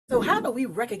So how do we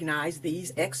recognize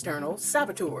these external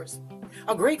saboteurs?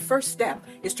 A great first step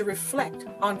is to reflect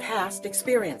on past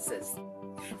experiences.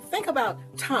 Think about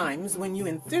times when you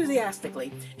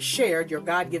enthusiastically shared your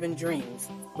God-given dreams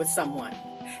with someone,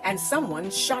 and someone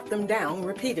shot them down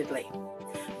repeatedly.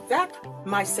 That,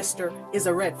 my sister, is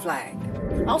a red flag.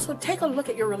 Also, take a look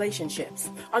at your relationships.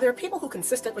 Are there people who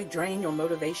consistently drain your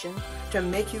motivation to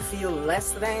make you feel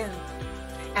less than?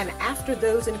 And after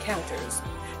those encounters,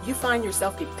 you find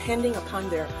yourself depending upon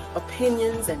their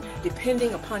opinions and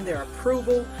depending upon their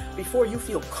approval before you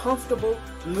feel comfortable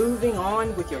moving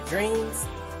on with your dreams.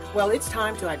 Well, it's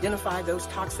time to identify those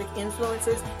toxic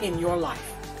influences in your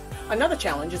life. Another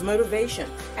challenge is motivation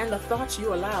and the thoughts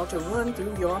you allow to run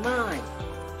through your mind.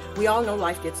 We all know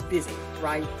life gets busy,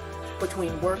 right?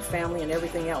 Between work, family, and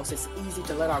everything else, it's easy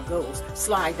to let our goals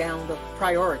slide down the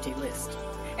priority list.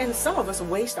 And some of us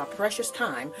waste our precious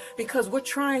time because we're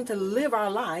trying to live our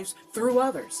lives through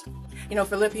others. You know,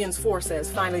 Philippians 4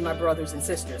 says, "Finally, my brothers and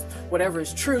sisters, whatever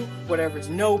is true, whatever is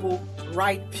noble,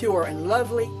 right, pure, and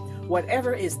lovely,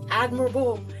 whatever is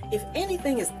admirable, if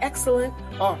anything is excellent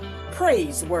or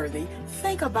praiseworthy,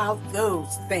 think about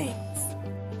those things."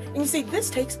 And you see,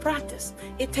 this takes practice.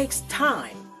 It takes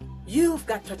time. You've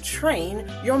got to train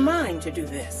your mind to do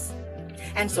this.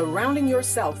 And surrounding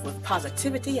yourself with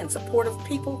positivity and supportive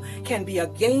people can be a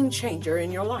game changer in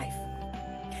your life.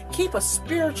 Keep a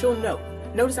spiritual note.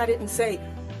 Notice I didn't say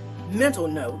mental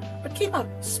note, but keep a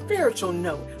spiritual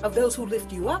note of those who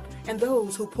lift you up and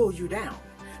those who pull you down.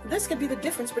 This could be the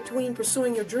difference between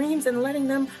pursuing your dreams and letting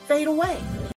them fade away.